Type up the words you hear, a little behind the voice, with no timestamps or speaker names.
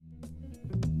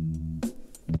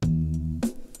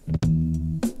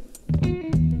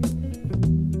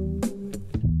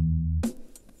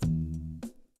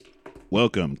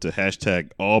Welcome to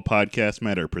hashtag All Podcast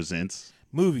Matter presents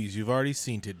Movies you've already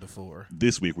seen it before.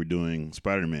 This week we're doing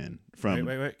Spider-Man from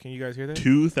Wait. Can you guys hear that?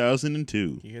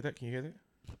 2002. Can you hear that?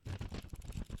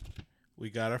 We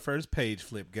got our first page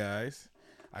flip, guys.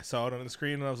 I saw it on the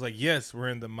screen and I was like, yes, we're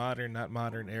in the modern, not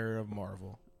modern era of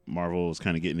Marvel. Marvel is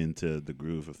kind of getting into the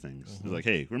groove of things. Mm-hmm. It's like,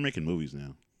 hey, we're making movies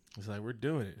now. It's like, we're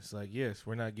doing it. It's like, yes,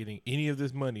 we're not getting any of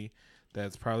this money.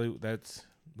 That's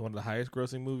one of the highest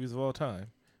grossing movies of all time.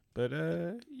 But,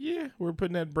 yeah, we're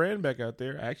putting that brand back out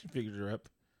there. Action figures are up.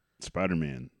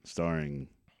 Spider-Man, starring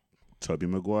Tobey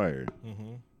Maguire,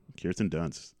 Kirsten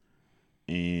Dunst,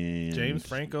 and James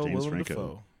Franco, Willem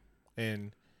Dafoe.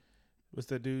 And what's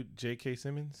that dude? J.K.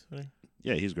 Simmons? Right?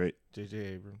 Yeah, he's great. J.J.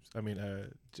 Abrams. I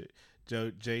mean,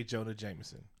 J. Jonah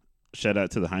Jameson. Shout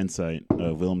out to the hindsight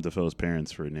of Willem Dafoe's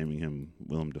parents for naming him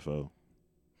Willem Dafoe.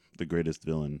 The greatest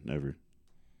villain ever.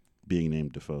 Being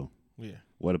named Dafoe. Yeah.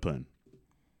 What a pun.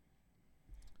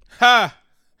 Ha!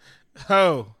 Oh,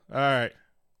 all right.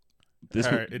 This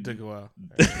all right, it took a while.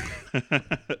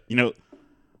 You know,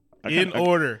 In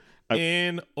order. All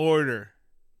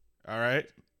right?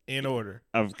 In order.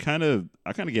 I kind of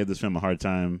gave this film a hard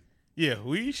time. Yeah,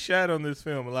 we shat on this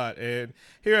film a lot. And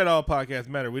here at All Podcasts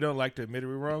Matter, we don't like to admit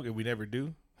we're wrong, and we never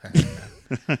do.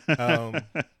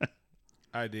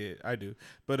 I do.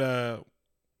 But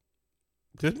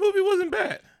this movie wasn't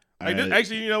bad.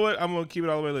 Actually, you know what? I'm going to keep it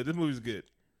all the way lit. This movie's good.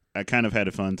 I kind of had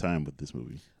a fun time with this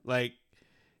movie. Like,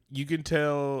 you can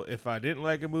tell if I didn't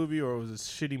like a movie or it was a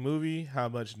shitty movie, how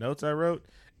much notes I wrote.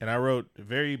 And I wrote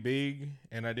very big,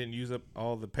 and I didn't use up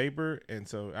all the paper. And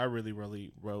so I really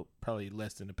wrote probably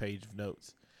less than a page of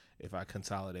notes if I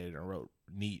consolidated and wrote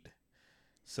neat.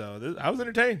 So I was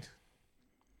entertained.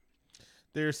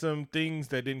 There's some things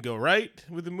that didn't go right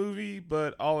with the movie,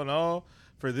 but all in all,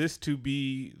 for this to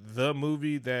be the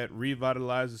movie that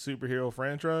revitalized the superhero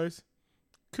franchise,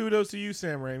 kudos to you,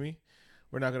 Sam Raimi.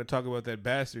 We're not going to talk about that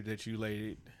bastard that you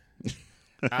laid.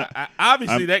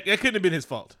 Obviously, that couldn't have been his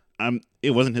fault.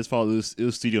 It wasn't his fault. It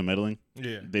was studio meddling.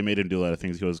 Yeah, they made him do a lot of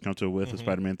things he wasn't comfortable with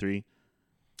Spider-Man 3.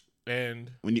 And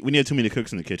when you have too many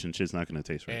cooks in the kitchen, shit's not going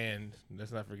to taste right. And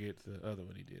let's not forget the other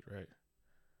one he did, right?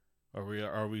 Or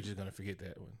are we just going to forget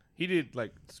that one? He did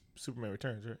like Superman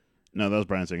Returns, right? No, that was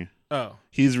Bryan Singer. Oh,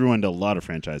 he's ruined a lot of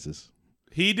franchises.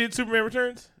 He did Superman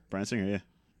Returns? Bryan Singer, yeah.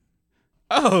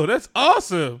 Oh, that's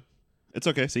awesome. It's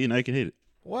okay. See, now you can hate it.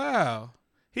 Wow.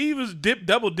 He was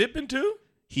double dipping too?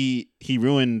 He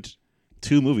ruined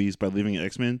 2 movies by leaving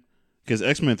X-Men. Because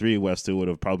X-Men 3, West still would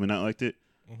have probably not liked it.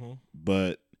 Mm-hmm.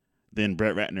 But then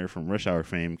Brett Ratner from Rush Hour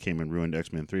fame came and ruined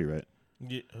X-Men 3, right?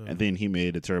 Yeah. And then he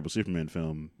made a terrible Superman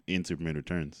film in Superman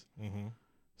Returns. Mm-hmm.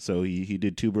 So he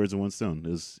did 2 birds with one stone.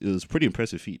 It was a pretty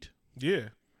impressive feat. Yeah.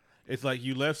 It's like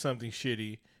you left something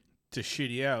shitty to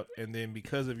shitty out, and then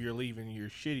because of your leaving your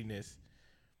shittiness,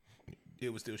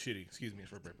 it was still shitty. Excuse me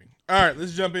for burping. All right,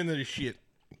 let's jump into the shit.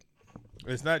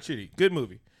 It's not shitty. Good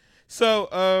movie.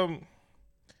 So,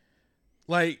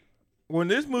 like, when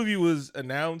this movie was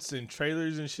announced and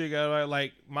trailers and shit got out,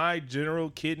 like, my general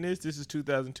kidness, this is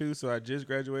 2002, so I just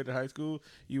graduated high school.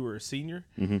 You were a senior.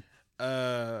 Mm-hmm.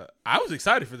 I was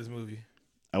excited for this movie.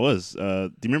 I was. Do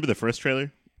you remember the first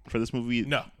trailer for this movie?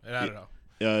 No, I don't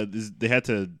know. They had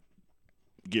to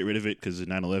get rid of it because of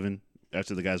 9/11.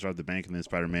 After the guys robbed the bank, and then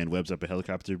Spider-Man webs up a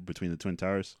helicopter between the Twin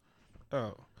Towers.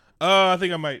 Oh, I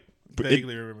think I might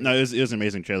vaguely remember. No, it was an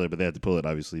amazing trailer, but they had to pull it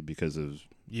obviously because of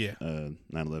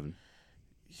 9/11.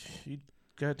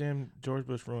 Goddamn, George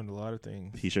Bush ruined a lot of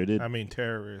things. He sure did. I mean,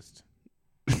 terrorists.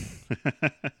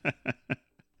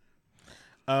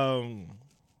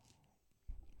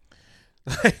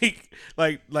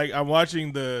 Like I'm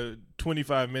watching the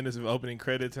 25 minutes of opening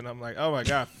credits and I'm like, oh my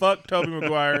god, fuck Tobey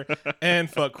Maguire and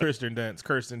fuck Kirsten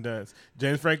Dunst.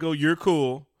 James Franco, you're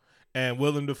cool, and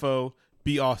Willem Dafoe,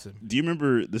 be awesome. Do you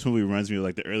remember this movie reminds me of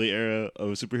like the early era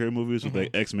of superhero movies with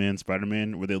like X-Men,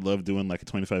 Spider-Man, where they love doing like a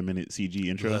 25-minute CG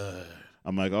intro?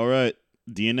 I'm like, all right,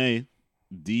 DNA.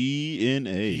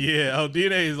 Yeah,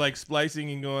 DNA is like splicing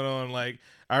and going on. Like,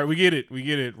 all right, we get it,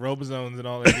 ribosomes and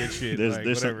all that good shit. There's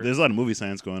a lot of movie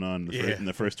science going on in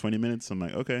the first 20 minutes. I'm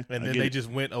like, okay, and then they just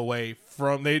went away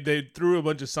from they threw a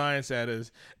bunch of science at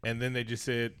us, and then they just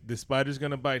said the spider's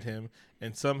gonna bite him,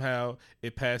 and somehow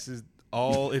it passes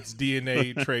all its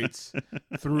DNA traits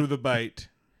through the bite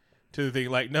to the thing.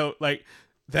 Like, no, like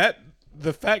that.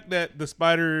 The fact that the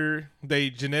spider, they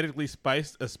genetically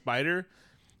spiced a spider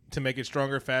to make it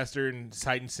stronger, faster, and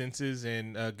heightened senses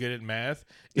and good at math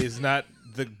is not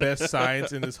the best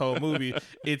science in this whole movie.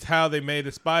 It's how they made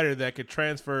a spider that could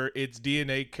transfer its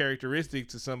DNA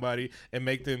characteristics to somebody and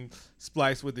make them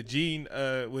splice with a gene,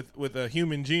 with a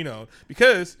human genome.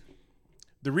 Because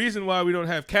The reason why we don't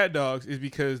have cat dogs is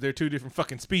because they're two different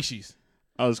fucking species.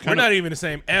 We're not even the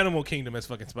same animal kingdom as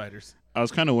fucking spiders. I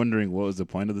was kind of wondering what was the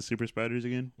point of the super spiders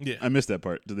again. Yeah, I missed that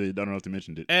part. I don't know if they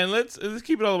mentioned it. And let's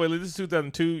keep it all the way. This is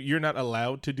 2002. You're not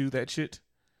allowed to do that shit.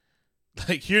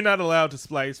 Like, you're not allowed to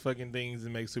splice fucking things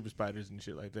and make super spiders and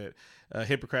shit like that.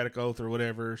 Hippocratic Oath or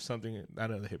whatever, something. I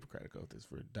know the Hippocratic Oath is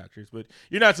for doctors, but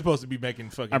you're not supposed to be making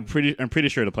fucking. I'm pretty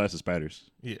sure it applies to spiders.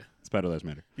 Yeah, spider lives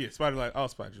matter. Yeah, all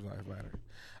spiders lives matter.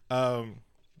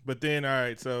 But then, all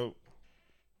right, so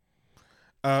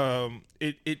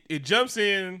it jumps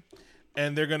in,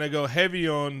 and they're gonna go heavy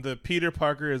on the Peter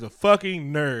Parker is a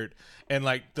fucking nerd, and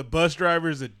like the bus driver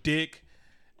is a dick.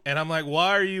 And I'm like,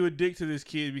 why are you a dick to this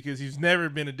kid? Because he's never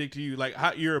been a dick to you. Like,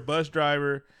 you're a bus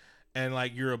driver, and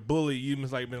like you're a bully. You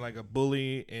must like been like a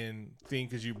bully and thing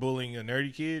because you're bullying a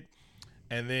nerdy kid,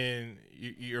 and then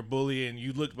you're a bully and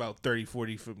you look about 30,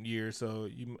 40 from years. So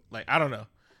you like, I don't know.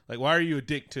 Like, why are you a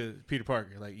dick to Peter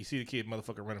Parker? Like, you see the kid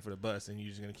motherfucker running for the bus, and you're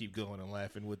just gonna keep going and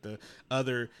laughing with the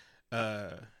other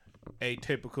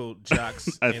atypical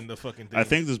jocks in the fucking thing. I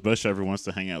think this bus driver wants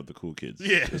to hang out with the cool kids.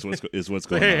 Yeah, is what's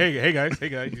going on. Hey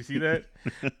guys, you see that?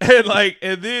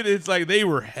 and then it's like they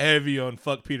were heavy on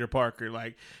fuck Peter Parker.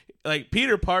 Like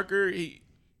Peter Parker,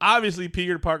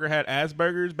 Peter Parker had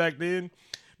Asperger's back then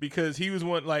because he was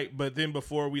one but then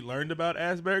before we learned about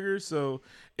Asperger's, so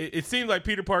it seemed like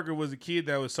Peter Parker was a kid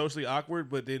that was socially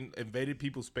awkward, but then invaded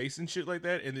people's space and shit like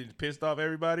that, and then pissed off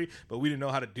everybody. But we didn't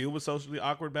know how to deal with socially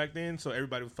awkward back then, so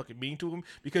everybody was fucking mean to him.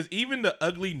 Because even the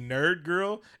ugly nerd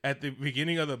girl at the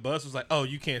beginning of the bus was like, "Oh,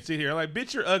 you can't sit here." I'm like,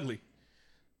 bitch, you're ugly.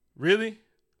 Really?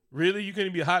 You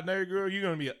couldn't be a hot nerd girl? You're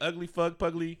gonna be an ugly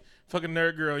pugly fucking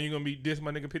nerd girl, and you're gonna be dissing my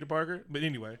nigga Peter Parker? But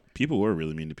anyway, people were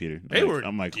really mean to Peter. They were.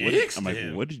 I'm like, what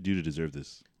did you do to deserve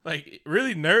this? Like,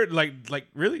 really nerd? Like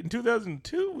really? In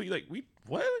 2002, we're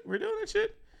doing that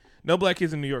shit. No black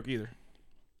kids in New York either.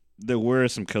 There were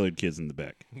some colored kids in the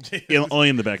back. Only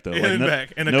in the back though. In the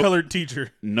back, and a colored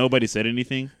teacher. Nobody said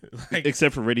anything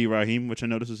except for Reddy Raheem, which I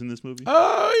noticed was in this movie.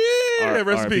 Oh yeah,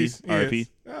 rest in peace. R.I.P.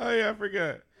 Oh yeah, I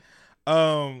forgot.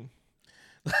 And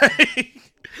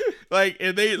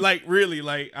they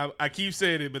really I keep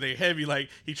saying it, but they heavy. Like,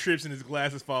 he trips and his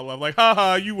glasses fall off. Like,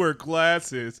 haha, you wear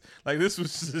glasses. Like, this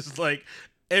was just like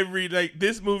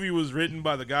this movie was written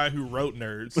by the guy who wrote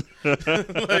Nerds.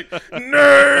 Like,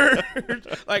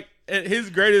 nerd. Like, his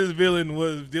greatest villain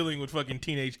was dealing with fucking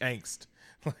teenage angst.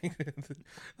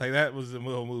 Like that was the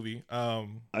whole movie. I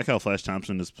like how Flash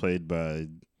Thompson is played by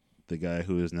the guy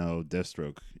who is now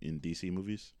Deathstroke in DC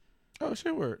movies. Oh,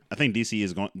 shit, word. I think DC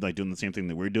is doing the same thing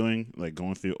that we're doing, like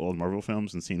going through old Marvel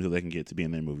films and seeing who they can get to be in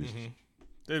their movies. Mm-hmm.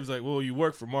 They was like, well, you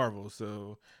work for Marvel,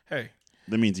 so hey.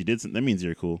 That means that means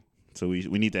you're cool. So we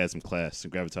need to add some class,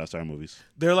 some gravitas to our movies.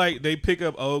 They're like, they pick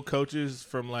up old coaches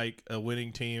from like a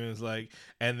winning team, and it's like,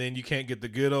 and then you can't get the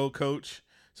good old coach,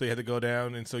 so you have to go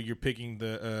down, and so you're picking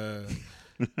the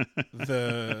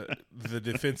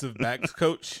defensive backs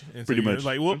coach, and so pretty you're much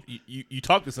like, well, you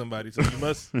talk to somebody, so you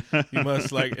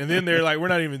must like, and then they're like, we're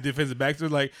not even defensive backs. They're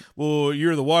like, well,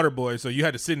 you're the water boy, so you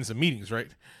had to sit in some meetings, right?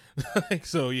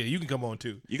 So yeah, you can come on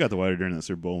too. You got the water during that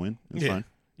Super Bowl win. It's fine.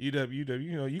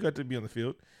 UW, you got to be on the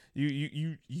field.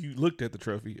 You looked at the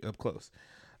trophy up close.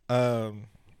 I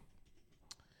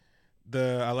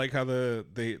like how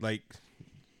they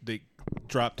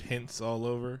dropped hints all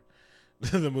over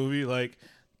the movie. Like,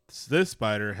 this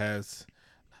spider has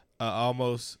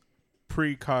almost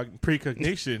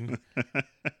precognition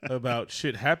about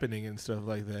shit happening and stuff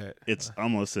like that. It's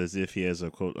almost as if he has a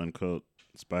quote unquote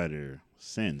spider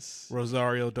sense.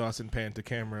 Rosario Dawson pan to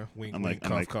camera. Wink, wink,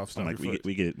 cough, stomp your foot.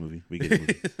 We get it, movie. We get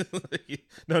it, movie.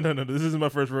 No. This isn't my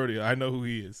first rodeo. I know who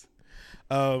he is.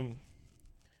 I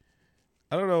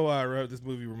don't know why I wrote this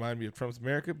movie reminded me of Trump's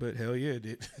America, but hell yeah, it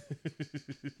did.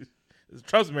 It's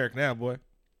Trump's America now, boy.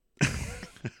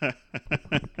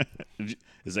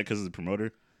 Is that because of the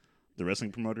promoter? The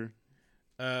wrestling promoter?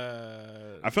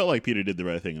 I felt like Peter did the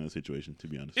right thing in the situation, to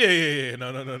be honest. Yeah.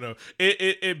 No.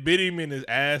 It bit him in his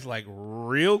ass like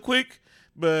real quick,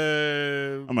 but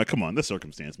I'm like, come on, this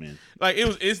circumstance, man. Like, it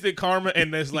was instant karma,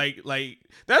 and that's like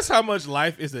that's how much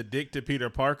life is a dick to Peter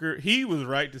Parker. He was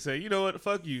right to say, you know what,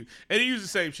 fuck you, and he used the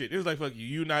same shit. It was like, fuck you,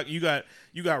 you got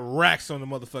racks on the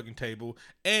motherfucking table,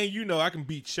 and I can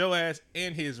beat your ass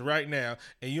and his right now,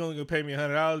 and you only gonna pay me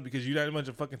 $100 because you that much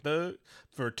of a fucking thug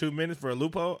for 2 minutes for a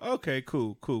loophole. Okay,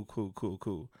 cool.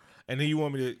 And then you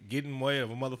want me to get in the way of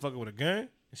a motherfucker with a gun and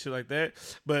shit like that,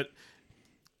 but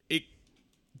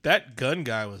that gun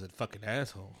guy was a fucking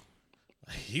asshole.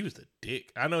 He was a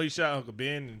dick. I know he shot Uncle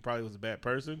Ben and probably was a bad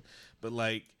person, but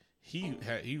like he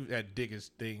had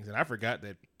dickish things, and I forgot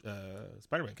that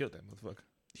Spider-Man killed that motherfucker.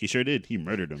 He sure did. He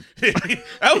murdered him.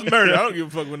 That was murder. I don't give a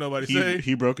fuck what nobody say.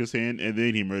 He broke his hand and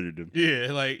then he murdered him.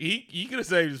 Yeah, like he could have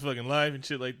saved his fucking life and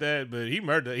shit like that, but he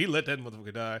murdered. He let that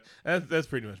motherfucker die. That's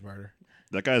pretty much murder.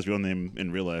 That guy's real name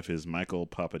in real life is Michael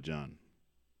Papa John.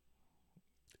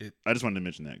 I just wanted to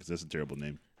mention that because that's a terrible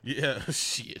name. Yeah,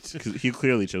 shit. Because he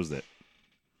clearly chose that.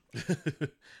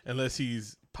 Unless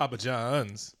he's Papa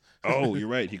John's. Oh, you're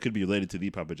right. He could be related to the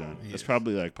Papa John. Yes. That's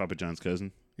probably like Papa John's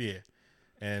cousin. Yeah.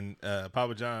 And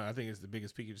Papa John, I think, is the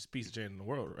biggest pizza chain in the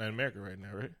world, in America right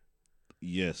now, right?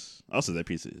 Yes. Also, that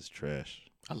pizza is trash.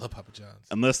 I love Papa John's.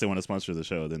 Unless they want to sponsor the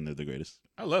show, then they're the greatest.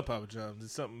 I love Papa John's.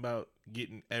 There's something about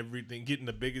getting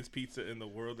the biggest pizza in the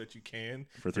world that you can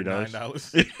for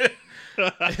 $3.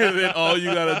 And then all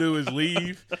you gotta do is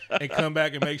leave and come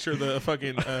back and make sure the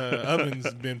fucking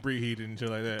oven's been preheated and shit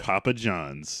like that. Papa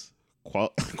John's.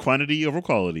 Quantity over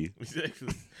quality. Hey,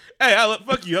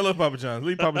 fuck you. I love Papa John's.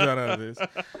 Leave Papa John out of this.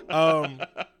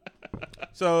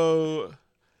 So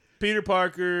Peter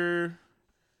Parker,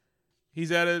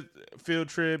 he's at a field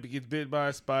trip. He gets bit by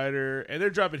a spider, and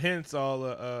they're dropping hints all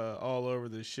over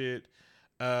the shit.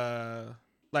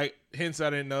 Like hints I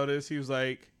didn't notice. He was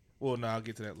like, "Well, no, I'll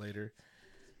get to that later."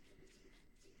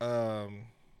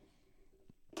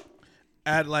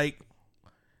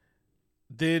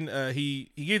 Then he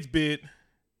gets bit,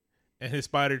 and his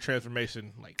spider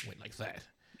transformation went like that.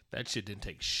 That shit didn't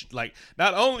take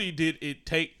not only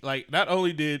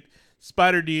did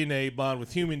spider DNA bond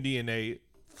with human DNA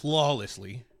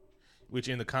flawlessly, which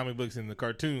in the comic books and the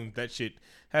cartoons, that shit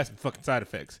has some fucking side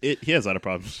effects. He has a lot of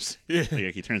problems. Yeah.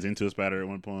 Like he turns into a spider at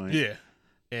one point. Yeah.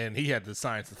 And he had to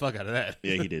science the fuck out of that.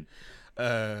 Yeah, he did.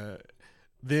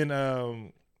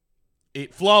 Then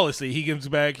it flawlessly, he comes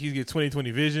back, he gets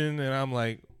 20/20 vision, and I'm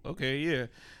like, okay, yeah.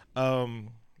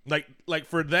 Like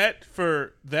for that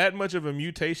much of a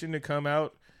mutation to come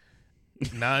out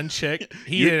non-checked,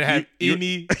 he didn't have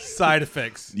any side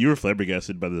effects. You were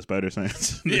flabbergasted by the spider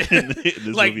science. Yeah. in this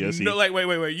movie I see. No, like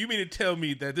wait. You mean to tell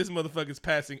me that this motherfucker's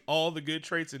passing all the good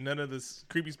traits and none of this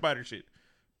creepy spider shit?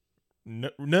 No,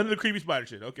 none of the creepy spider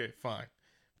shit. Okay, fine.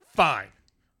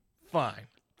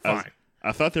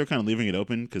 I thought they were kind of leaving it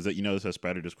open because this how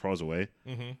Spider just crawls away.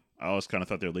 Mm-hmm. I always kind of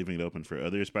thought they were leaving it open for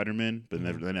other Spider-Men, but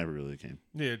they never really came.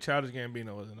 Yeah, Childish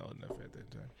Gambino wasn't old enough at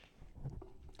that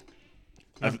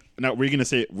time. Now, were you gonna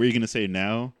say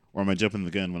now, or am I jumping the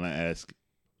gun when I ask?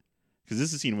 Because this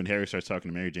is the scene when Harry starts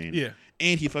talking to Mary Jane. Yeah,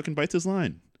 and he fucking bites his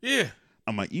line. Yeah,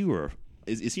 I'm like,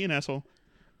 is he an asshole?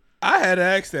 I had to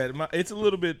ask that. It's a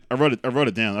little bit. I wrote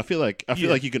it down. I feel like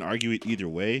you can argue it either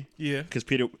way. Yeah, because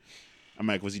Peter. I'm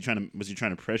like, was he trying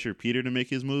to pressure Peter to make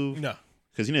his move? No,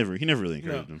 because he never really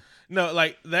encouraged him. No,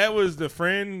 like that was the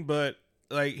friend, but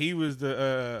like he was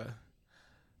the.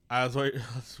 I was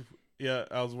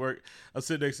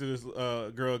sitting next to this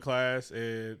girl in class,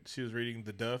 and she was reading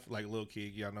The Duff, like little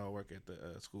kid. Y'all know I work at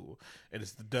the school, and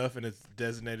it's The Duff, and it's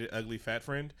designated ugly fat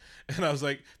friend. And I was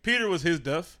like, Peter was his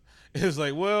Duff. It was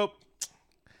like, well,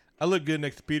 I look good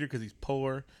next to Peter because he's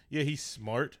poor. Yeah, he's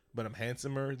smart, but I'm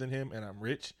handsomer than him, and I'm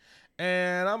rich.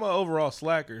 And I'm an overall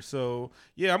slacker, so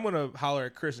yeah, I'm gonna holler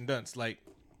at Kristen Dunst. Like,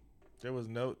 there was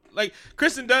no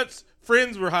Kristen Dunst's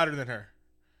friends were hotter than her,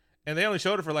 and they only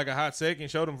showed her for like a hot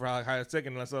second. Showed them for a hot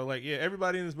second, and so yeah,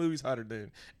 everybody in this movie's hotter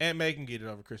than Aunt May can get it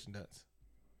over Kristen Dunst.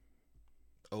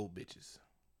 Old bitches.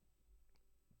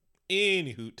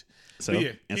 Anywho, so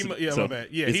my bad.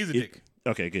 Yeah, he's a dick.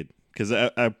 Okay, good. Because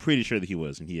I'm pretty sure that he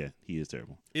was, and he is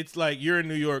terrible. It's like you're in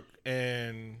New York,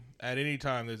 and at any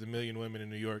time there's a million women in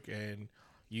New York, and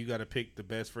you got to pick the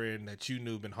best friend that you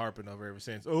knew been harping over ever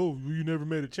since. Oh, you never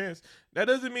made a chance. That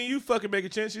doesn't mean you fucking make a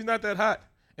chance. She's not that hot,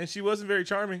 and she wasn't very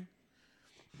charming.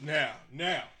 Now,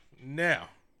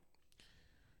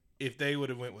 if they would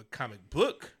have went with comic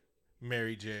book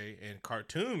Mary J. and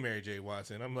cartoon Mary J.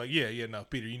 Watson, I'm like, yeah, no,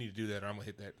 Peter, you need to do that, or I'm gonna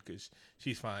hit that because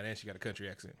she's fine and she got a country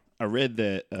accent. I read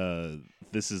that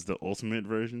this is the ultimate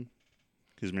version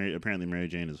because apparently Mary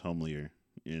Jane is homelier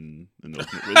in the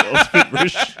ultimate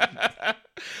version.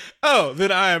 Oh,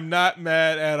 then I am not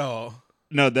mad at all.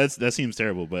 No, that seems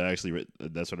terrible, but actually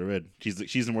that's what I read.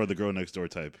 She's more of the girl next door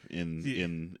type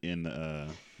in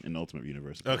Ultimate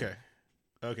Universe. Okay,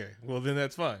 well then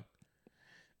that's fine.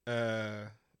 Then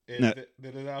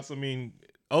it also mean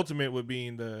Ultimate would be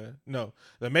the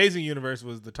Amazing Universe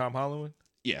was the Tom Holland one.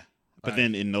 Yeah. But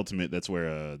then in Ultimate, that's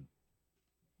where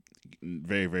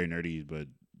very, very nerdy, but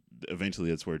eventually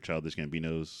that's where Childish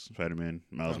Gambino's Spider-Man,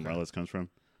 Miles Morales, comes from.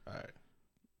 All right.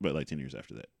 But like 10 years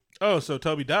after that. Oh, so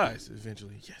Toby dies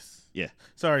eventually. Yes. Yeah.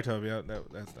 Sorry, Toby.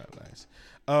 That's not nice.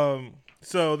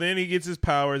 So then he gets his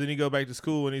power. Then he go back to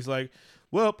school, and he's like,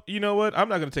 well, you know what? I'm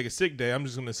not going to take a sick day. I'm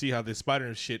just going to see how this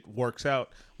Spider shit works out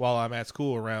while I'm at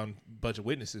school around a bunch of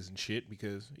witnesses and shit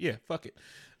because, yeah, fuck it.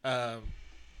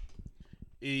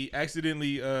 He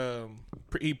accidentally,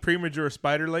 he premature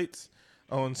spider-lates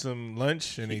on some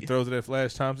lunch, and he throws it at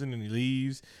Flash Thompson, and he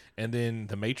leaves, and then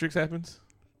the Matrix happens.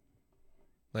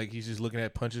 Like, he's just looking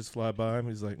at punches fly by him.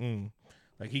 He's like,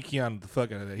 Like, he Keanu the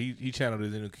fuck out of that. He channeled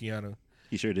his inner Keanu.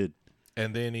 He sure did.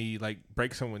 And then he, like,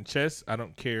 breaks someone's chest. I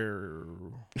don't care.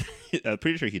 I'm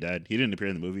pretty sure he died. He didn't appear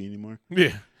in the movie anymore.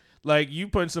 Yeah. Like, you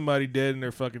punch somebody dead in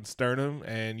their fucking sternum,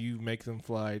 and you make them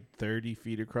fly 30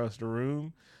 feet across the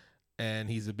room, and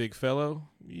he's a big fellow.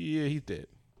 Yeah, he's dead.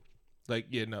 Like,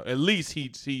 yeah, no. At least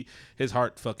his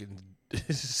heart fucking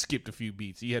skipped a few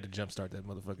beats. He had to jumpstart that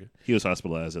motherfucker. He was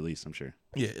hospitalized, at least, I'm sure.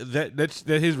 Yeah, that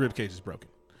his rib cage is broken.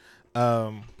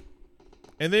 And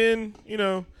then, you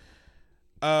know,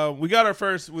 we got our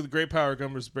first with great power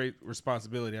comes great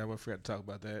responsibility. I forgot to talk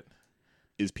about that.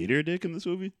 Is Peter a dick in this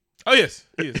movie? Oh yes,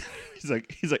 he is.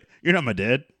 he's like, you're not my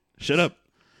dad. Shut up.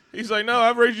 He's like, no,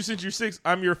 I've raised you since you're 6.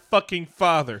 I'm your fucking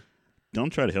father.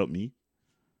 Don't try to help me.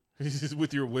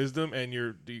 With your wisdom, and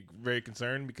you're very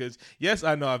concerned because yes,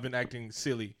 I know I've been acting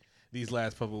silly these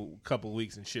last couple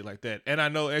weeks and shit like that, and I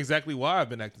know exactly why I've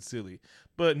been acting silly.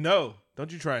 But no,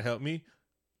 don't you try and help me.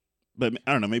 But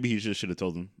I don't know. Maybe he just should have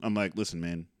told him. I'm like, listen,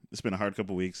 man, it's been a hard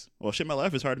couple weeks. Well, shit, my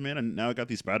life is hard, man, and now I got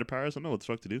these spider powers. I don't know what the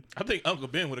fuck to do. I think Uncle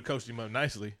Ben would have coached him up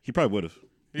nicely. He probably would have.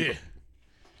 Yeah.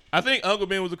 I think Uncle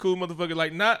Ben was a cool motherfucker.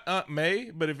 Like, not Aunt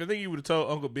May, but if I think you would have told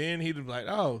Uncle Ben, he'd have been like,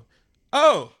 oh,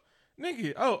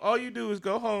 nigga, all you do is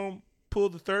go home, pull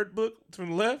the third book from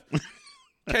the left,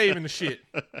 cave in the shit.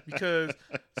 Because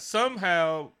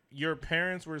somehow your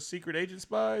parents were secret agent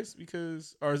spies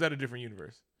or is that a different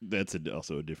universe? That's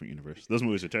also a different universe. Those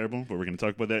movies are terrible, but we're going to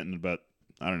talk about that in about,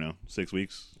 I don't know, 6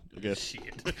 weeks, I guess.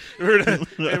 Shit.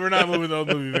 We're not moving those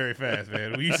movies very fast,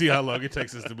 man. You see how long it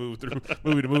takes us to move through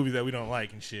movie to movie that we don't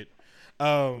like and shit.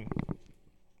 I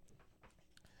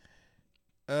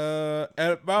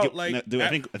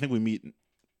think we meet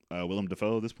Willem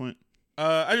Dafoe at this point.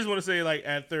 I just want to say, like,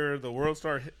 after the World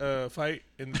Star fight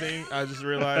and thing, I just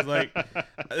realized, like,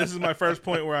 this is my first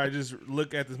point where I just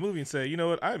look at this movie and say, you know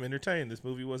what, I'm entertained. This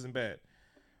movie wasn't bad.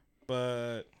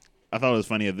 But I thought it was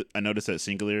funny. I noticed that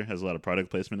Singular has a lot of product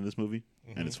placement in this movie,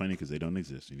 and it's funny because they don't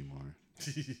exist anymore.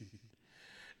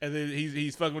 And then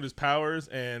he's fucking with his powers,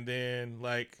 and then,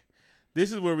 like,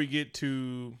 this is where we get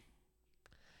to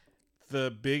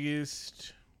the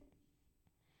biggest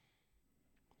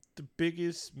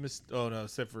oh no,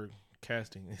 except for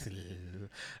casting.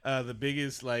 The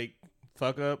biggest, like,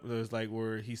 fuck up was, like,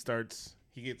 where he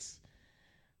gets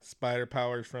spider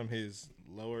powers from his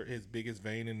biggest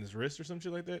vein in his wrist or some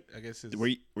shit like that. I guess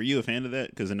were you a fan of that?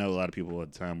 Because I know a lot of people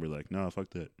at the time were like, no, fuck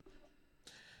that.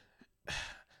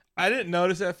 I didn't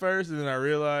notice at first, and then I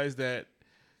realized that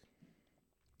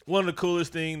one of the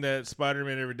coolest thing that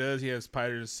Spider-Man ever does, he has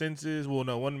spider's senses. Well,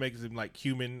 no, one makes him, like,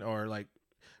 human or, like,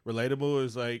 relatable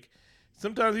is, like,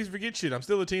 sometimes he forgets shit. I'm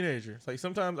still a teenager. It's like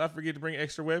sometimes I forget to bring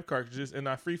extra web cartridges and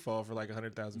I free fall for like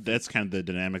 100,000. That's kind of the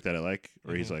dynamic that I like,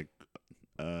 where he's like,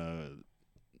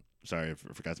 sorry, I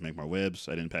forgot to make more webs.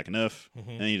 I didn't pack enough.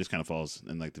 And he just kind of falls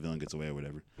and, like, the villain gets away or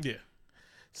whatever. Yeah.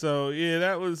 So,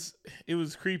 yeah, it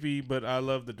was creepy, but I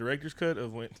love the director's cut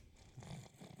of when,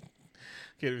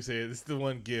 can't even say it. It's the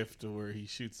one gift where he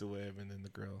shoots the web and then the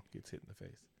girl gets hit in the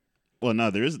face. Well, no,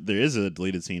 there is a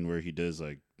deleted scene where he does,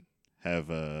 like,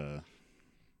 have I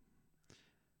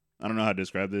don't know how to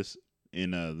describe this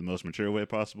in the most mature way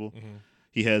possible.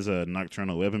 He has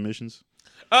nocturnal web emissions.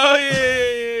 Oh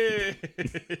yeah.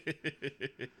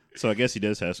 So I guess he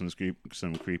does have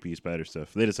some creepy spider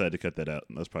stuff. They decided to cut that out,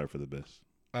 and that's probably for the best.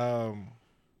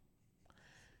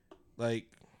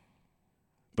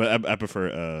 But I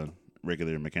prefer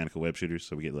regular mechanical web shooters,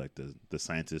 so we get, like, the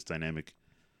scientist dynamic.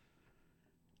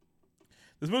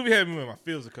 This movie had me in my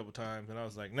feels a couple times, and I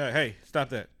was like, no, hey, stop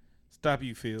that. Stop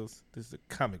you feels. This is a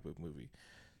comic book movie.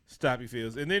 Stop you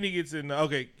feels. And then he gets in,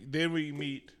 then we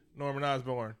meet Norman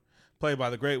Osborn, played by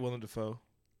the great Willem Dafoe.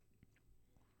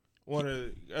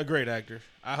 A great actor.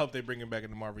 I hope they bring him back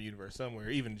in the Marvel Universe somewhere,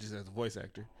 even just as a voice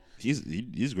actor. He's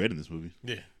great in this movie.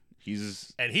 Yeah.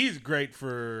 He's great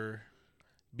for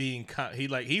being,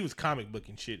 he was comic book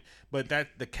and shit, but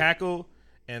the cackle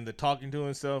and the talking to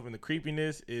himself and the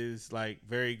creepiness is, like,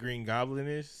 very Green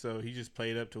Goblin-ish. So he just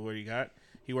played up to what he got.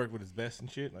 He worked with his best and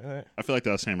shit like that. I feel like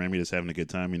that was Sam Raimi just having a good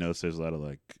time. You know, so there's a lot of,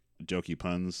 like, jokey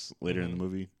puns later in the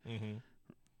movie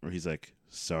where he's like,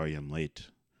 sorry I'm late.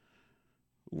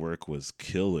 work was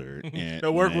killer. And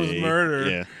The work was murder.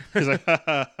 Yeah. He's like, ha,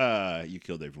 ha, ha, you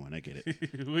killed everyone. I get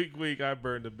it. Week, I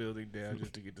burned the building down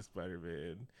just to get to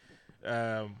Spider-Man.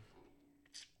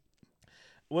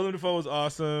 Willem Dafoe was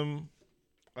awesome.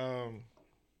 And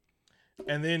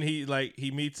then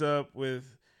he meets up with,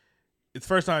 it's the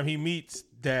first time he meets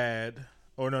Dad.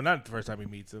 Or no, not the first time he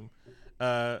meets him.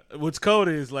 What's cold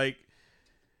is like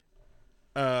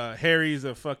Harry's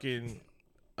a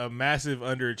massive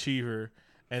underachiever,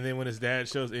 and then when his dad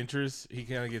shows interest, he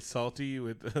kind of gets salty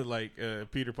with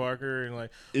Peter Parker and my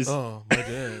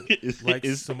dad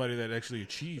likes somebody that actually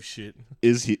achieves shit.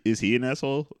 Is he an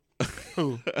asshole?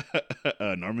 Who?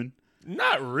 Norman?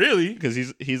 Not really, because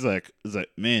he's like,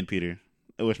 man, Peter,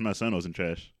 I wish my son wasn't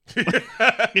trash. He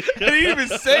didn't even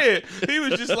say it. He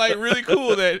was just like really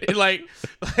cool that like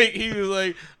he was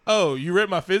like, oh, you read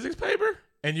my physics paper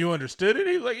and you understood it?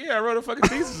 He was like, yeah, I wrote a fucking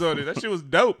thesis on it. That shit was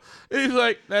dope. And he's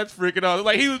like, that's freaking awesome.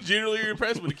 Like, he was genuinely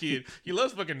impressed with the kid. He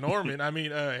loves fucking Norman. I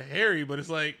mean, Harry, but it's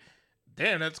like,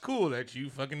 damn, that's cool that you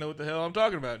fucking know what the hell I'm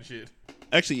talking about and shit.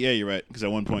 Actually, yeah, you're right. Because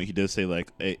at one point he does say like,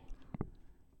 hey,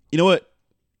 you know what?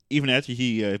 Even after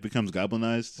he becomes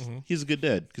goblinized, he's a good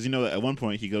dad. Because at one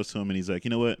point he goes to him and he's like, you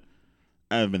know what?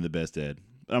 I haven't been the best dad.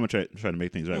 But I'm gonna try to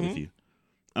make things right with you.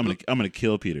 I'm gonna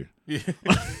kill Peter. Yeah.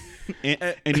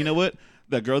 and you know what?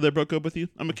 That girl that broke up with you,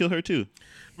 I'm gonna kill her too.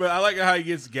 But I like how he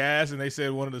gets gas, and they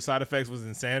said one of the side effects was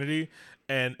insanity,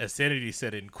 and insanity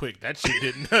set in quick. That shit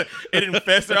didn't. It didn't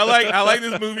fester. I like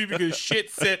this movie because shit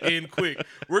set in quick.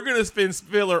 We're gonna spin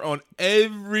filler on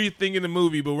everything in the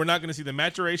movie, but we're not gonna see the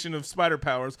maturation of spider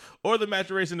powers or the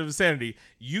maturation of insanity.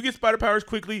 You get spider powers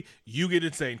quickly, you get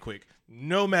insane quick.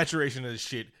 No maturation of this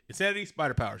shit. Insanity,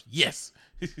 spider powers. Yes.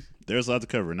 There's a lot to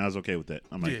cover, and I was okay with that.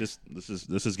 I'm like, let's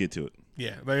just get to it.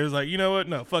 Yeah, but it was like, you know what?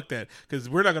 No, fuck that, because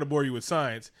we're not gonna bore you with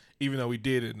science, even though we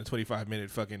did it in the 25-minute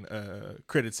fucking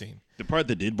credit scene. The part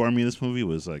that did bore me in this movie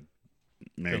was like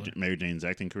Mary Jane's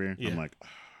acting career. Yeah. I'm like,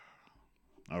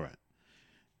 all right.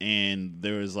 And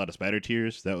there was a lot of spider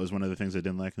tears. That was one of the things I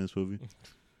didn't like in this movie.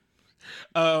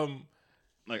 I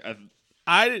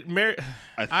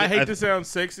hate to sound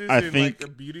sexist and like a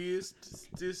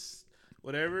beautyist,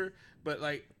 whatever, but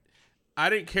like I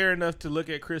didn't care enough to look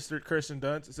at Kirsten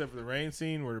Dunst, except for the rain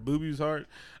scene where the boobies hard,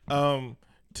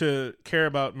 to care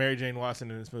about Mary Jane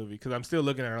Watson in this movie, because I'm still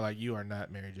looking at her like, you are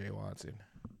not Mary Jane Watson.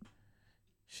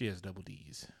 She has double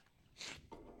D's.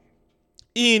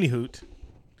 Anywho,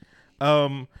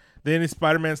 then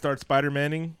Spider-Man starts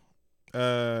Spider-Manning.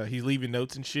 He's leaving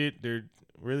notes and shit.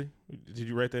 Really? Did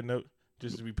you write that note?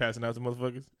 Just to be passing out to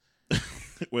motherfuckers?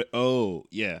 Wait, oh,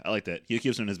 yeah, I like that. He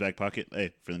keeps it in his back pocket.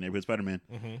 Hey, for the neighborhood Spider-Man.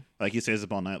 Like, he stays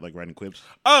up all night, like, writing quips.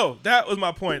 Oh, that was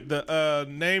my point. The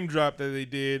name drop that they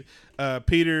did.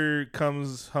 Peter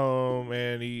comes home,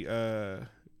 and he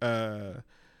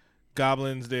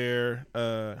Goblin's there.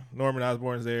 Norman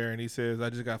Osborn's there, and he says, I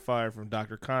just got fired from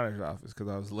Dr. Connor's office because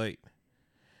I was late.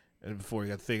 And before he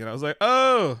got thinking, I was like,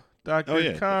 oh,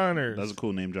 Dr. Connors. That was a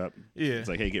cool name drop. Yeah. It's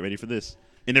like, hey, get ready for this.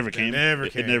 It never came.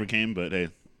 It never came, but hey,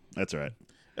 that's all right.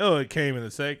 Oh, it came in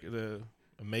the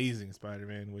Amazing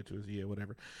Spider-Man, which was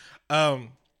whatever. And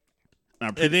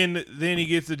then he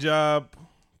gets a job.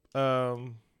 I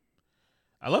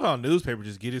love how newspaper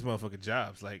just get his motherfucking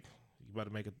jobs. Like, you about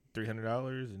to make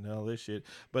 $300 and all this shit.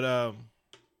 But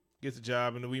gets a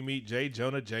job, and then we meet J.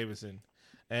 Jonah Jameson,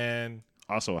 and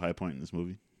also a high point in this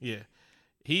movie. Yeah,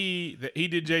 he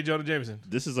did J. Jonah Jameson.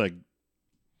 This is like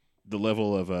the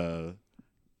level of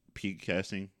peak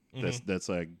casting. That's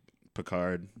like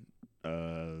Picard.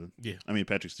 I mean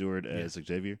Patrick Stewart as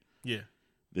Xavier. Yeah,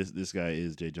 this guy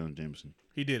is J. Jonah Jameson.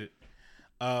 He did it.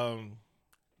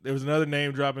 There was another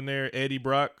name drop in there, Eddie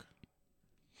Brock.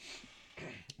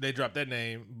 They dropped that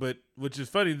name, but which is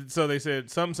funny. So they said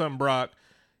something Brock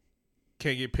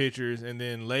can't get pictures, and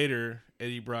then later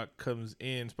Eddie Brock comes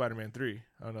in Spider-Man 3.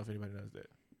 I don't know if anybody knows that.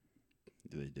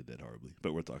 They did that horribly,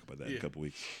 but we'll talk about that in a couple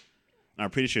weeks. I'm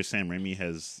pretty sure Sam Raimi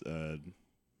has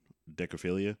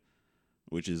decophilia,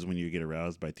 which is when you get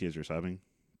aroused by tears or sobbing.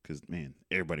 Because, man,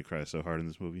 everybody cries so hard in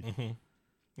this movie.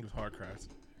 It was hard cries.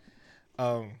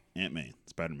 Ant-Man,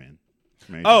 Spider-Man.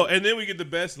 And then we get the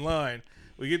best line.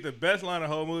 We get the best line of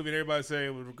the whole movie, and everybody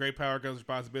saying, with great power comes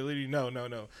responsibility. No.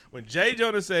 When J.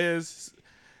 Jonah says,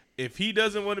 if he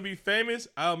doesn't want to be famous,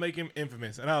 I'll make him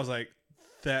infamous. And I was like,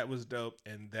 that was dope,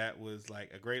 and that was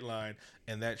like a great line,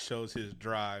 and that shows his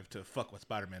drive to fuck with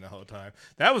Spider-Man the whole time.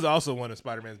 That was also one of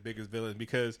Spider-Man's biggest villains,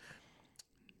 because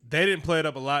they didn't play it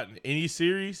up a lot in any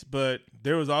series, but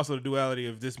there was also the duality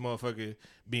of this motherfucker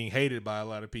being hated by a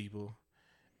lot of people,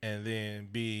 and then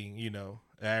being, an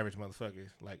average motherfucker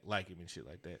like him and shit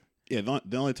like that. Yeah,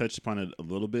 they only touched upon it a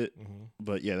little bit,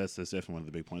 but yeah, that's definitely one of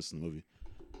the big points in the movie.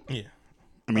 Yeah.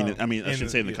 I mean, I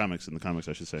should say in the comics. In the comics,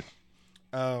 I should say.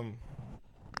 I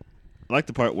like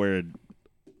the part where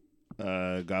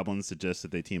Goblin suggests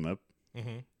that they team up.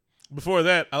 Before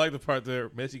that, I like the part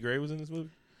that Macy Gray was in this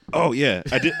movie. Oh yeah,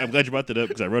 I did. I'm glad you brought that up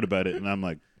because I wrote about it, and I'm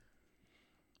like,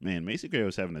 man, Macy Gray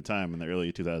was having a time in the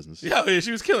early 2000s. Yeah,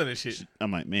 she was killing this shit.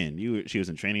 I'm like, man, she was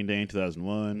in Training Day in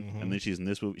 2001, and then she's in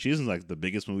this movie. She's in like the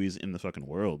biggest movies in the fucking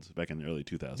world back in the early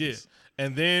 2000s. Yeah,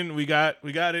 and then we got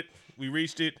it. We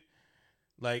reached it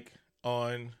like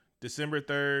on December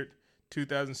 3rd,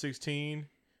 2016.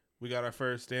 We got our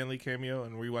first Stan Lee cameo,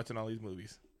 and we're watching all these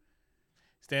movies.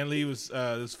 Stan Lee was it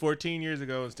was 14 years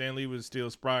ago, and Stan Lee was still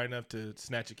spry enough to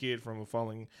snatch a kid from a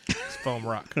falling foam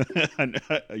rock. I'm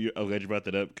glad you brought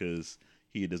that up because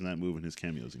he does not move in his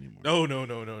cameos anymore.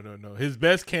 No. His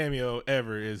best cameo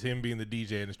ever is him being the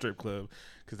DJ in the strip club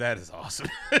because that is awesome.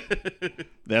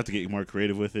 They have to get more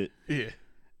creative with it. Yeah.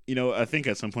 You know, I think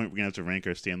at some point we're going to have to rank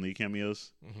our Stan Lee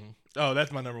cameos. Oh,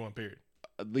 that's my number one period.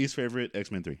 Least favorite,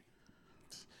 X-Men 3.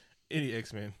 Any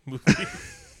X-Men movie.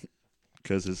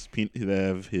 Because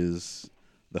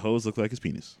the hose look like his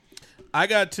penis. I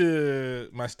got to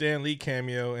my Stan Lee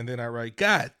cameo, and then I write,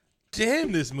 God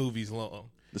damn, this movie's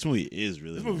long. This movie is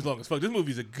really long. This movie's long as fuck. This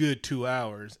movie's a good 2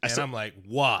 hours, I'm like,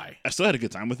 why? I still had a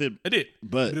good time with it. I did,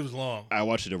 but it was long. I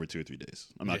watched it over 2 or 3 days.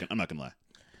 I'm not gonna lie.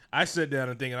 I sat down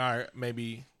and thinking, all right,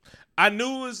 maybe I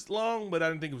knew it was long, but I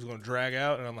didn't think it was going to drag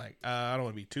out, and I'm like, I don't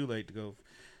want to be too late to go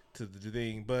to the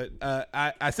thing, but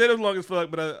I said it was long as fuck,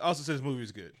 but I also said this movie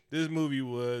was good. This movie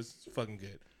was fucking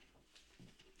good.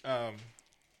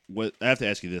 What I have to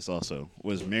ask you this also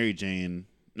was Mary Jane?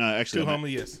 No, actually, Too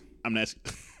homely. Yes, I'm gonna ask.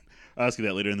 I'll ask you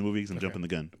that later in the movie because I'm jumping the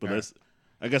gun. But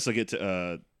I guess I'll get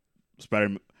to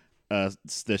Spider.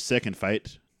 Their second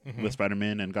fight with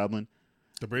Spider-Man and Goblin.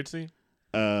 The bridge scene.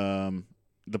 The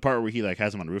part where he like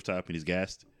has him on the rooftop and he's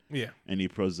gassed. Yeah, and he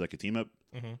proposes like a team up.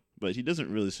 But he doesn't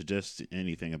really suggest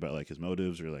anything about like his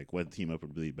motives or like what the team up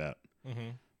would be about.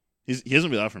 He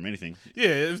doesn't really offer him anything. Yeah,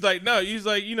 it's like no. He's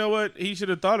like, you know what? He should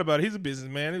have thought about it. He's a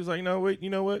businessman. He was like, no, wait, you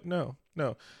know what? No,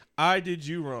 I did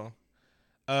you wrong.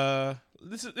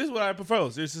 This is what I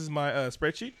propose. This is my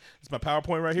spreadsheet. It's my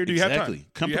PowerPoint right here. Do you have time?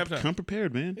 Come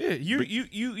prepared, man. Yeah, you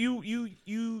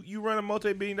run a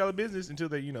multi-billion-dollar business until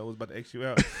they was about to X you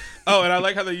out. Oh, and I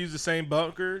like how they use the same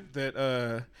bunker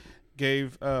that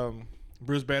gave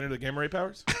Bruce Banner the gamma ray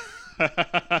powers.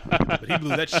 But he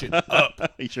blew that shit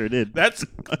up. He sure did. That's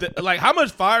like how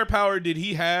much firepower did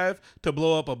he have to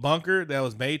blow up a bunker that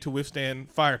was made to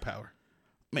withstand firepower?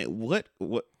 Man, what?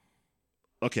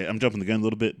 Okay, I'm jumping the gun a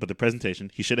little bit, but the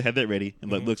presentation, he should have had that ready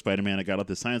and look, Spider-Man, I got all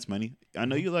this science money. I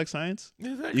know you like science.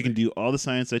 Exactly. You can do all the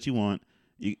science that you want.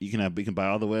 You can buy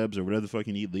all the webs or whatever the fuck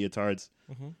you need, leotards.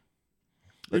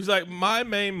 It's like my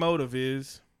main motive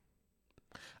is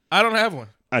I don't have one.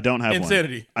 I don't have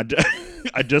Insanity. one.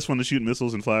 I just want to shoot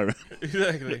missiles and fly around.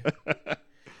 Exactly.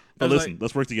 But listen,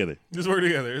 let's work together. Just work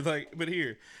together. It's like, but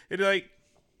here, it's like,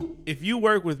 if you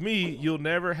work with me, you'll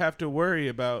never have to worry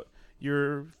about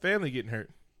your family getting hurt.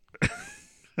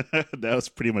 That was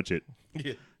pretty much it.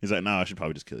 Yeah. He's like, I should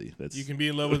probably just kill you. You can be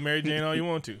in love with Mary Jane all you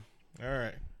want to. All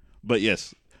right. But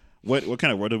yes, what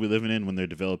kind of world are we living in when they're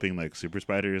developing like super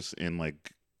spiders and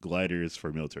like gliders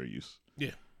for military use?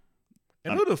 Yeah.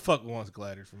 And who the fuck wants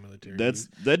gliders for military use?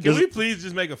 Can we please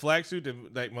just make a flak suit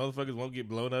that like motherfuckers won't get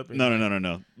blown up?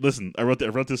 No. Listen, I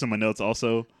wrote this in my notes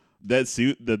also. That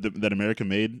suit that America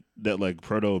made, that like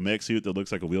proto mech suit that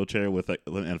looks like a wheelchair with like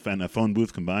and a phone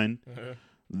booth combined,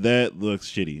 that looks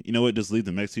shitty. You know what? Just leave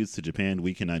the mech suits to Japan.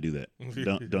 We cannot do that.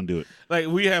 Don't do it. Like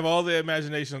we have all the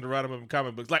imagination of the write 'em up in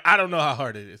comic books. Like I don't know how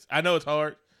hard it is. I know it's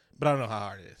hard, but I don't know how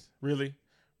hard it is. Really.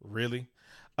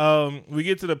 We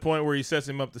get to the point where he sets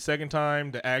him up the second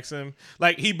time to ask him.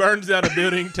 Like he burns down a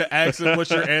building to ask him, "What's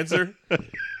your answer?"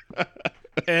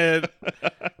 And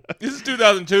this is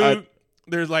 2002.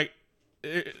 There's like,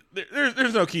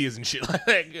 there's no keys and shit like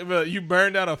that. But you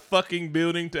burned down a fucking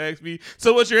building to ask me.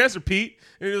 So what's your answer, Pete?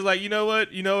 And he was like, you know what?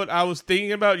 I was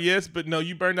thinking about yes, but no.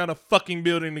 You burned down a fucking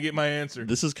building to get my answer.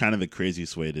 This is kind of the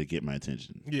craziest way to get my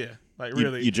attention. Yeah, like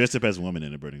really. You dressed up as a woman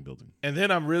in a burning building. And then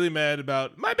I'm really mad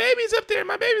about my baby's up there.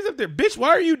 My baby's up there, bitch. Why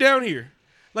are you down here?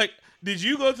 Like, did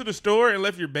you go to the store and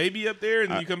left your baby up there,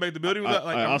 and then you come back to the building?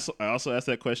 I also asked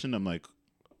that question. I'm like,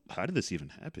 how did this even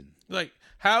happen? Like,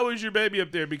 how is your baby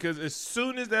up there? Because as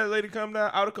soon as that lady come down,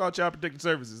 I would have called Child Protective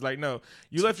Services. Like, no,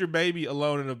 you left your baby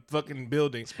alone in a fucking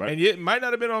building. And it might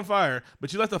not have been on fire,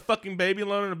 but you left a fucking baby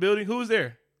alone in a building. Who was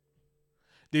there?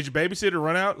 Did your babysitter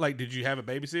run out? Like, did you have a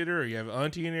babysitter or you have an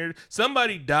auntie in there?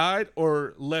 Somebody died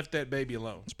or left that baby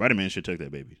alone. Spider-Man should take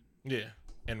that baby. Yeah,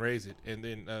 and raise it, and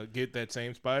then get that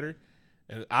same spider.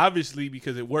 And obviously,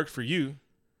 because it worked for you,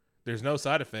 there's no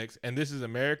side effects. And this is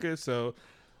America, so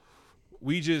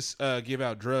we just give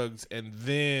out drugs, and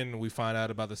then we find out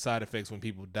about the side effects when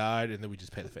people died, and then we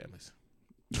just pay the families.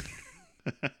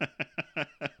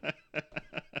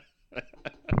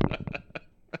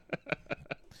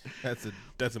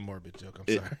 That's a morbid joke.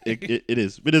 I'm sorry. It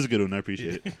is. It is a good one. I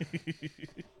appreciate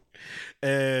it.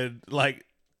 And like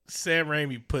Sam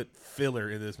Raimi put filler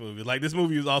in this movie. Like this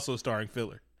movie was also starring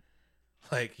filler.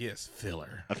 Like yes,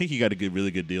 filler. I think he got a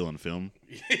really good deal on film.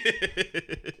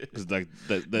 Like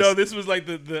that's... No, this was like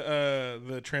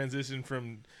the transition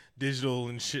from digital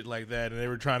and shit like that, and they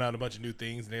were trying out a bunch of new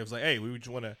things, and they was like, hey, we just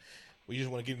want to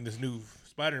get in this new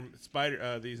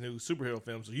these new superhero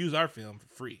films. So use our film for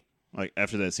free. Like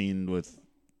after that scene with,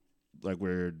 like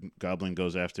where Goblin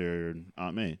goes after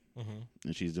Aunt May,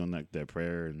 and she's doing like that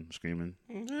prayer and screaming,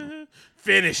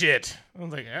 "Finish it!" I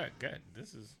was like, "Ah, God,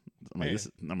 this is."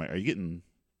 I'm like, are you getting?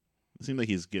 It seemed like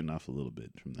he's getting off a little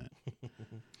bit from that.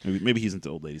 maybe he's into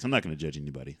old ladies. I'm not going to judge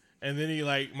anybody. And then he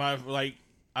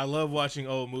I love watching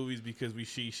old movies because we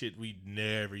see shit we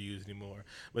never use anymore.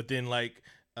 But then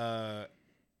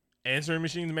answering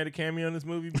machines made a cameo in this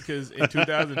movie because in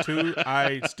 2002,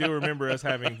 I still remember us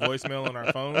having voicemail on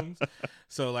our phones.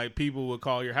 So like people would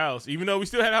call your house, even though we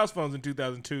still had house phones in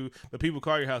 2002, but people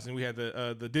call your house and we had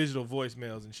the digital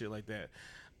voicemails and shit like that.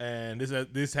 And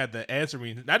this had the answer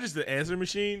machine, not just the answer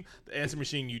machine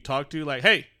you talk to, like,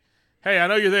 hey, I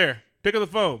know you're there. Pick up the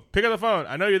phone.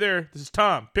 I know you're there. This is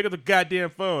Tom. Pick up the goddamn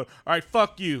phone. All right,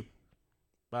 fuck you.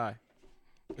 Bye.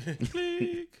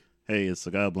 Hey, it's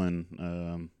the Goblin.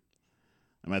 I'm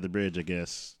at the bridge, I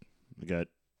guess. I got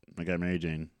Mary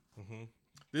Jane. Mm-hmm.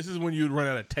 This is when you'd run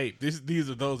out of tape.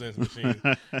 These are those answer machines.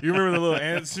 You remember the little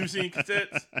answer machine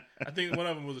cassettes? I think one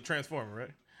of them was a transformer, right?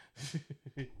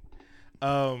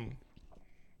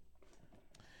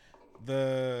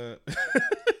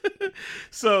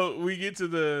 So we get to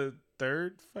the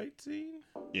third fight scene.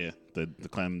 Yeah, the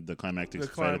climactic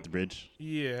fight at the bridge.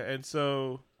 Yeah, and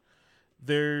so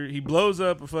he blows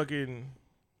up a fucking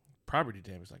property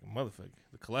damage like a motherfucker.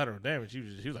 The collateral damage. He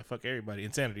was like, fuck everybody.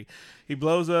 Insanity. He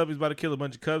blows up. He's about to kill a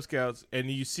bunch of Cub Scouts, and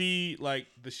you see like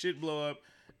the shit blow up.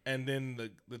 And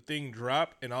then the thing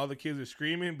drop, and all the kids are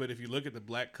screaming. But if you look at the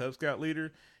black Cub Scout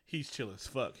leader, he's chill as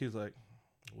fuck. He's like,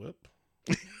 whoop.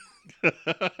 You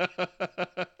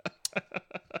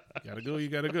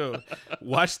gotta go.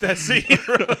 Watch that scene,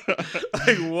 bro.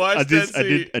 Like, watch that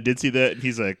scene. I did see that. And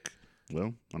he's like,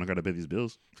 well, I don't gotta pay these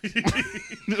bills. He's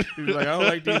like, I don't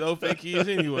like these old fake kids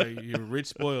anyway. You rich,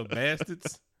 spoiled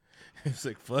bastards. It's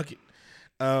like, fuck it.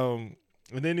 And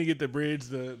then you get the bridge,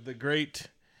 the great...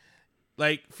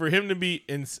 Like, for him to be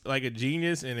like a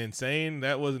genius and insane,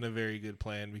 that wasn't a very good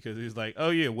plan because he's like,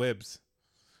 oh, yeah, webs.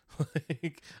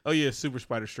 Like, oh, yeah, super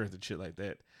spider strength and shit like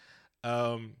that.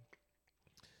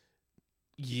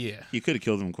 Yeah. He could have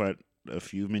killed him quite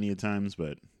many times,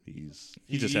 but he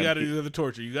just got to do the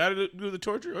torture. You got to do the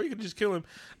torture, or you can just kill him.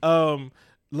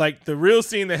 Like, the real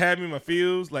scene that had me in my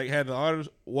feels, like, had the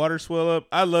water swell up.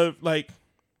 I love, like...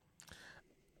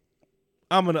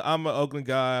 I'm an Oakland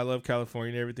guy. I love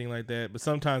California and everything like that. But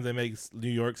sometimes it makes New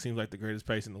York seem like the greatest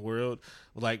place in the world.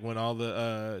 Like when all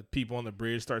the people on the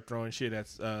bridge start throwing shit at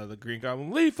the Green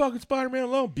Goblin. Leave fucking Spider-Man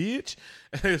alone, bitch.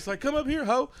 And it's like, come up here,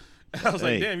 ho. And I was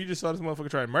like, damn, you just saw this motherfucker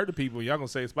try to murder people. Y'all gonna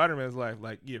save Spider-Man's life.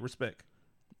 Like, yeah, respect.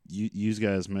 You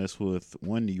guys mess with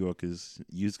one New Yorkers.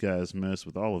 You guys mess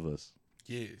with all of us.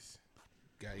 Yes,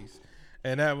 guys.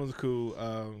 And that was cool.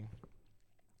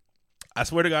 I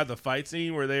swear to God, the fight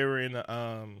scene where they were in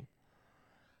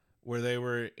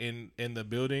the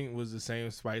building was the same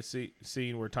fight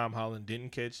scene where Tom Holland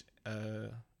didn't catch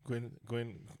Gwen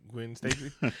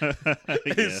Stacy.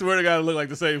 I swear to God, it looked like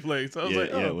the same place. So I was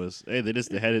like, it was. Hey, they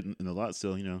had it in the lot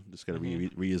still. You know, just got to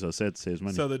reuse those sets, saves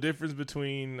money. So the difference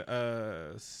between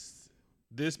this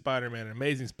Spider-Man and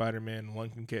Amazing Spider-Man, one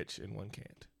can catch and one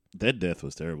can't. That death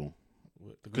was terrible.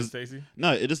 What, the Gwen Stacy?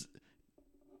 No, it just.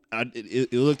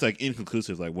 It looked like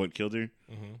inconclusive, like what killed her.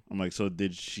 Mm-hmm. I'm like, so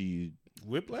did she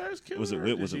Whiplash kill her? Was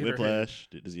it Whiplash?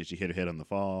 Did she hit her head on the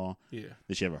fall? Yeah.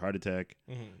 Did she have a heart attack?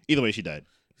 Mm-hmm. Either way, she died.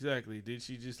 Exactly. Did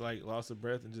she just like lost her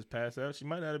breath and just pass out? She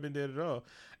might not have been dead at all.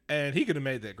 And he could have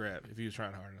made that grab if he was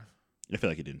trying hard enough. I feel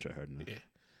like he didn't try hard enough. Yeah.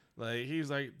 Like he was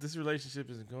like, this relationship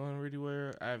isn't going really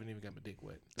well. I haven't even got my dick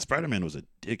wet. Spider-Man was a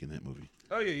dick in that movie.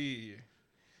 Oh yeah.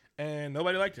 And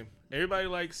nobody liked him. Everybody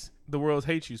likes the world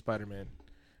hates you, Spider-Man.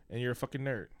 And you're a fucking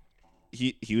nerd.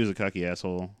 He was a cocky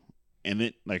asshole, and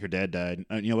then like her dad died.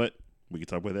 You know what? We can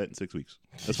talk about that in 6 weeks.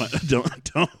 That's fine.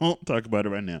 Don't talk about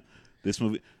it right now. This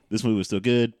movie was still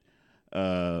good.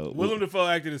 Willem Dafoe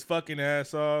acted his fucking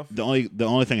ass off. The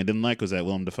only thing I didn't like was that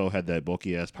Willem Dafoe had that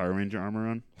bulky ass Power Ranger armor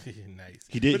on. Nice.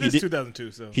 He did. But this is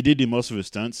 2002, so he did do most of his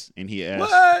stunts, and he asked.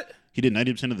 What? He did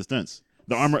 90% of the stunts.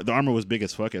 The armor was big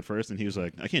as fuck at first, and he was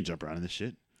like, "I can't jump around in this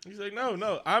shit." He's like,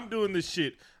 no, I'm doing this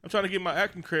shit. I'm trying to get my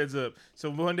acting creds up, so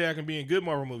one day I can be in good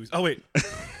Marvel movies. Oh wait,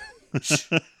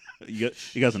 you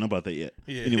guys don't know about that yet.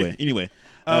 Yeah. Anyway.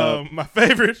 My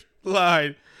favorite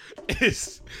line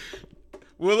is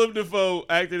Willem Dafoe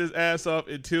acted his ass off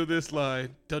until this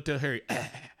line. Don't tell Harry.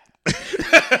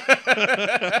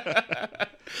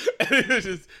 It's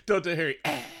just, don't tell Harry.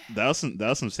 That was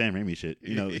some Sam Raimi shit.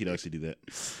 You know, he'd actually do that.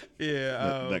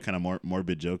 Yeah, that kind of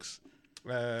morbid jokes.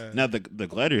 Now the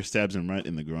glider stabs him right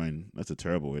in the groin. That's a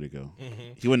terrible way to go.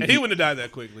 Mm-hmm. He wouldn't have died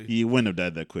that quickly. He wouldn't have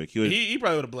died that quick. He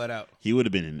probably would have bled out. He would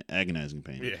have been in agonizing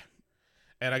pain. Yeah,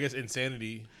 and I guess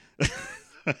insanity.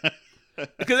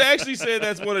 Because they actually said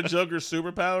that's one of Joker's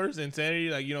superpowers, insanity.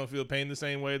 Like, you don't feel pain the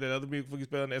same way that other people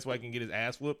feel, and that's why he can get his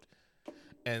ass whooped.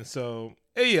 And so,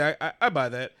 yeah, I buy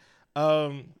that.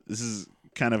 This is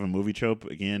kind of a movie trope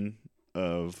again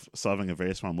of solving a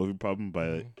very small movie problem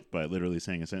by literally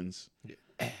saying a sentence. Yeah.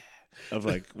 Of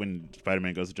like when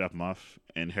Spider-Man goes to drop him off,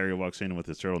 and Harry walks in with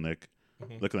his turtleneck,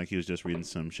 looking like he was just reading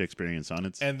some Shakespearean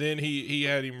sonnets. And then he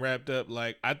had him wrapped up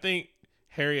like, I think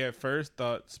Harry at first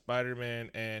thought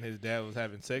Spider-Man and his dad was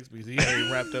having sex because he had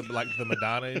him wrapped up like the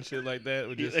Madonna and shit like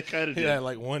that. He had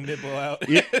like one nipple out.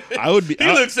 Yeah, I would be. He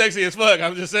looks sexy as fuck.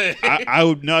 I'm just saying.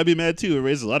 I'd be mad too. It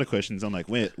raises a lot of questions. I'm like,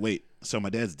 wait. So my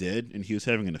dad's dead and he was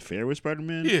having an affair with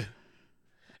Spider-Man? Yeah.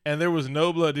 And there was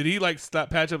no blood. Did he like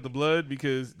patch up the blood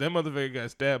because that motherfucker got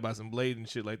stabbed by some blade and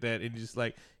shit like that? And just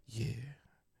like, yeah.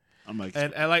 I'm like,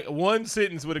 and like one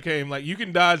sentence would have came like, you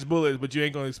can dodge bullets, but you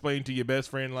ain't gonna explain to your best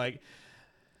friend like,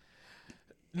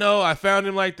 no, I found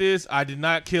him like this. I did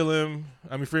not kill him.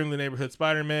 I'm a friendly neighborhood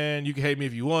Spider-Man. You can hate me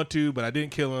if you want to, but I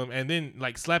didn't kill him. And then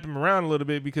like slap him around a little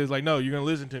bit because like, no, you're gonna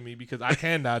listen to me because I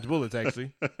can dodge bullets.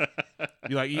 Actually,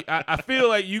 you like, I feel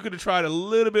like you could have tried a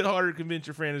little bit harder to convince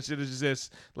your friend instead of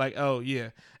just like, oh yeah.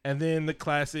 And then the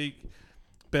classic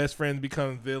best friends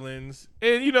become villains.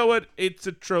 And you know what? It's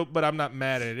a trope, but I'm not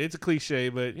mad at it. It's a cliche,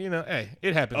 but you know, hey,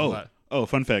 it happens a lot. Oh,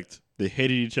 fun fact: they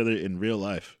hated each other in real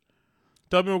life.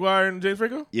 Tobey Maguire and James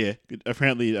Franco? Yeah.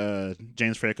 Apparently,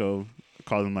 James Franco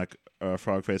called him like a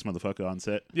frog-faced motherfucker on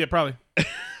set. Yeah, probably. I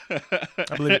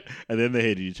believe it. And then they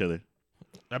hated each other.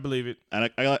 I believe it. And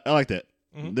I like that.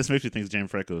 Mm-hmm. This makes me think James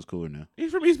Franco is cooler now.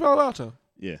 He's from East Palo Alto.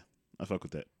 Yeah. I fuck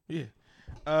with that. Yeah.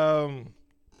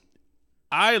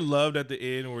 I loved at the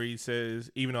end where he says,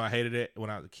 even though I hated it when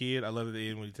I was a kid, I loved at the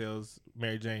end when he tells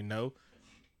Mary Jane no.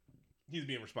 He's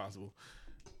being responsible.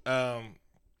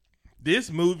 This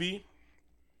movie,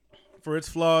 for its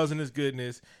flaws and its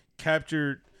goodness,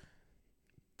 captured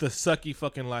the sucky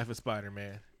fucking life of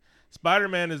Spider-Man.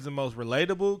 Spider-Man is the most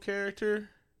relatable character.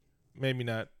 Maybe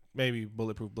not. Maybe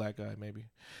Bulletproof Black Guy, maybe.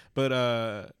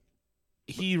 But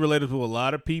he related to a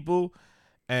lot of people.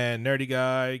 And nerdy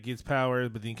guy gets powers,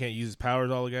 but then he can't use his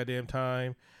powers all the goddamn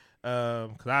time.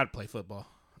 Because I'd play football.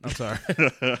 I'm sorry.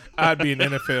 I'd be in the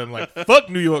NFL. I'm like, fuck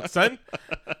New York, son.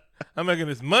 I'm making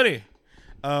this money.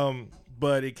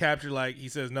 But it captured, like, he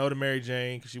says no to Mary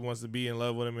Jane because she wants to be in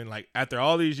love with him. And, like, after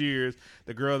all these years,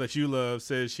 the girl that you love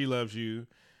says she loves you.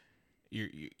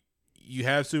 You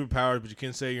have superpowers, but you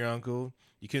can't save your uncle.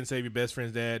 You couldn't save your best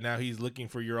friend's dad. Now he's looking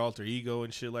for your alter ego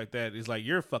and shit like that. It's like,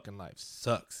 your fucking life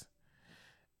sucks.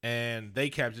 And they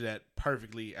captured that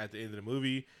perfectly at the end of the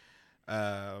movie.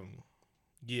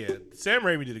 Yeah, Sam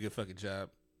Raimi did a good fucking job.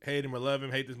 Hate him or love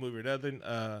him, hate this movie or nothing.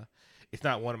 It's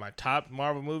not one of my top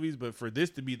Marvel movies, but for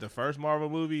this to be the first Marvel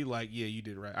movie, like, yeah, you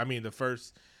did right. I mean,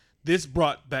 this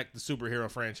brought back the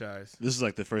superhero franchise. This is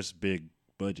like the first big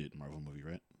budget Marvel movie,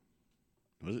 right?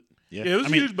 Was it? Yeah, it was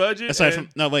a huge budget. Aside from,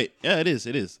 no, wait. Yeah, it is.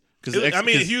 A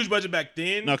huge budget back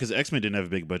then. No, because X-Men didn't have a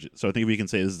big budget. So I think we can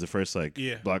say this is the first,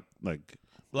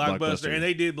 blockbuster. And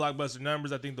they did blockbuster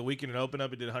numbers. I think the weekend it opened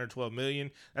up, it did 112 million.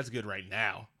 That's good right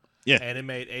now. Yeah. And it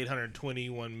made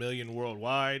 821 million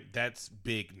worldwide. That's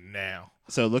big now.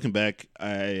 So looking back,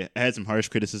 I had some harsh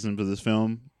criticisms of this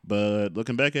film, but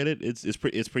looking back at it, it's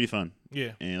pretty fun.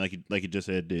 Yeah. And like you just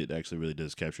said, it actually really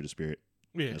does capture the spirit.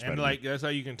 Yeah, and like that's how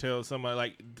you can tell somebody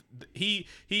like he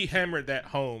hammered that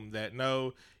home that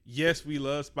yes, we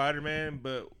love Spider-Man,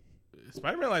 but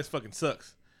Spider-Man life fucking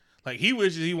sucks. Like, he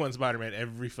wishes he wasn't Spider-Man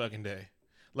every fucking day.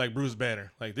 Like Bruce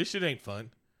Banner. Like, this shit ain't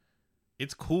fun.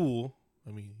 It's cool.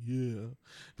 I mean, yeah.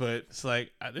 But it's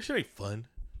like, this shit ain't fun.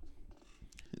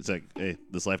 It's like, hey,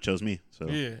 this life chose me. So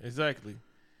yeah, exactly.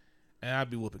 And I'd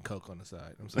be whooping coke on the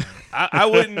side. I'm saying I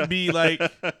wouldn't be like.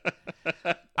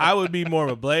 I would be more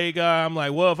of a Blade guy. I'm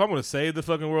like, well, if I'm going to save the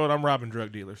fucking world, I'm robbing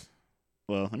drug dealers.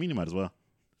 Well, I mean, you might as well.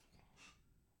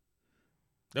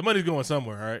 That money's going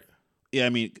somewhere, all right? Yeah, I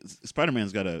mean,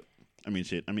 Spider-Man's got to. I mean,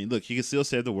 shit. I mean, look, he can still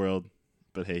save the world,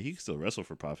 but hey, he can still wrestle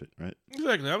for profit, right?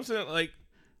 Exactly. I'm saying, like,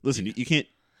 listen, you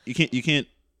can't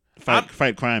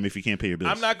fight crime if you can't pay your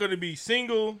bills. I'm not going to be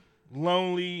single,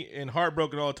 lonely, and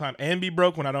heartbroken all the time, and be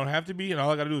broke when I don't have to be, and all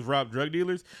I got to do is rob drug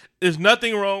dealers. There's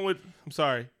nothing wrong with. I'm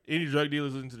sorry, any drug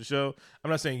dealers listen to the show.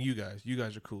 I'm not saying you guys. You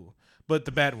guys are cool, but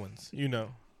the bad ones, you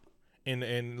know.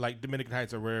 In like Dominican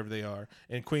Heights or wherever they are,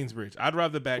 in Queensbridge, I'd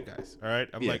rob the bad guys. All right,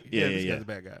 I'm this guy's the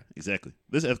bad guy. Exactly.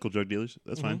 There's ethical drug dealers.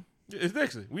 That's fine. It's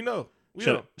actually we know.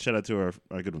 Shout out to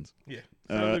our good ones. Yeah,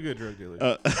 the good drug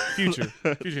dealers. Future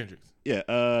Hendrix.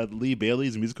 Yeah. Lee Bailey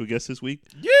is a musical guest this week.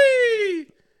 Yay!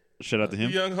 Shout out to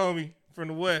him. The young homie from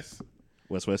the West.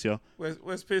 West, y'all.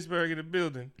 West Pittsburgh in the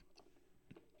building.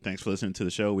 Thanks for listening to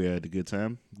the show. We had a good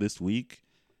time this week.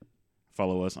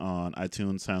 Follow us on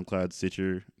iTunes, SoundCloud,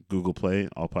 Stitcher, Google Play,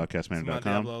 allpodcastman.com. My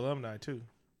Diablo alumni, too.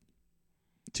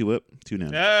 2 up, 2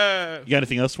 down. Yeah. You got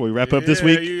anything else before we wrap up this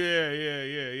week?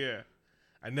 Yeah.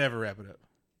 I never wrap it up.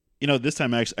 You know, this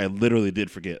time, actually, I literally did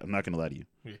forget. I'm not going to lie to you.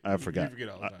 Yeah, I forgot. You forget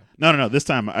all the time. No. This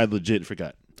time, I legit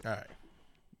forgot. All right.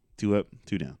 2 up,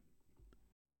 2 down.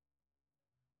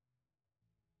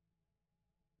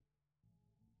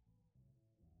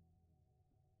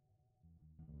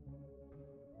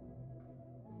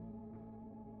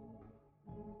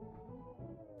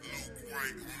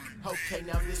 Okay,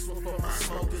 now this one for my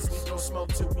smokers. We don't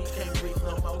smoke till we can't breathe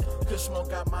no more. Kush smoke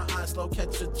got my eyes low,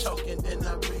 catch a choke and then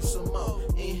I breathe some more.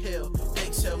 Inhale,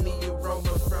 exhale me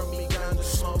aroma from me kind of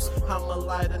smokes. I'ma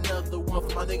light another one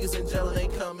for my niggas in jail and they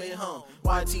coming home.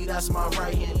 YT, that's my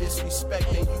right hand, disrespect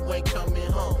and you ain't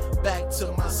coming home. Back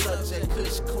to my subject,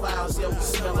 Kush clouds, yeah, we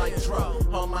smell like dro.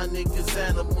 All my niggas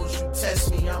animals, you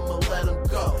test me, I'ma let them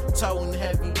go. Toting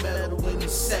heavy metal any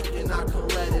second, I can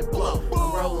let it blow.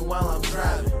 I'm rolling while I'm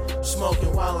driving.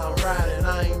 Smoking while I'm riding,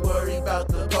 I ain't worried about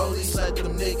the police, let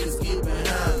them niggas get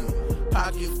behind me.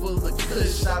 Pocket full of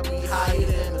kush, I be higher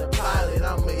than the pilot.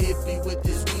 I'm a hippie with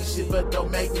this weed shit, but don't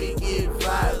make me get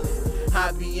violent.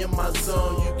 I be in my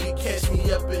zone, you can catch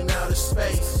me up in outer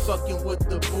space. Fucking with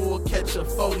the bull, catch a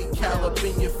 40 cal up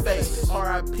in your face.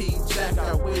 R.I.P. Jack,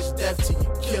 I wish death to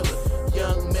you killer.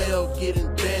 Young male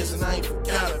getting bands and I ain't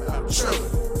forgot about Triller.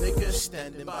 Nigga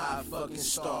standing by a fucking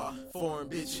star. Foreign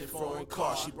bitch in foreign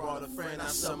car. She brought a friend, I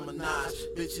some menage.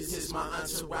 Bitches is my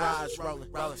entourage.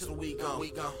 Rolling till we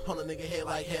gone. On a nigga head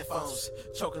like headphones.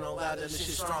 Choking on loud and this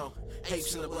shit strong.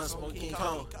 Apes in the blunt smoking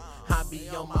cone. I be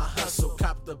on my hustle,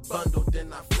 cop the bundle,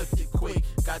 then I flipped it quick.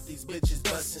 Got these bitches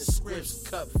busting scripts,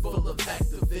 cup full of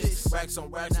activists. Racks on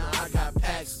racks, now I got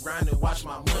packs, grinding, watch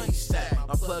my money stack.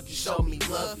 My plug, you showed me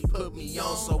love, you put me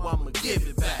on, so I'ma give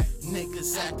it back.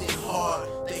 Niggas acting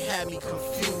hard, they had me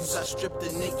confused. I stripped the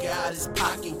nigga out his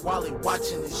pocket while he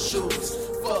watching his shoes.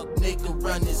 Fuck nigga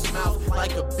run his mouth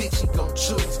like a bitch he gon'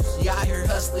 choose. Yeah, I here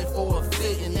hustling for a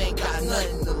fit and ain't got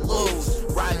nothing to lose.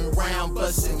 Riding around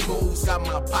busting moves, got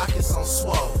my pockets on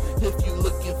swole. If you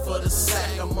looking for the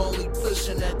sack, I'm only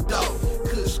pushing that dough.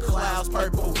 Kush clouds,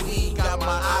 purple weed, got my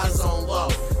eyes on low.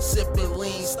 Sipping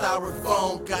lean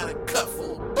styrofoam, got a cup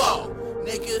full of ball,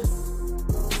 nigga.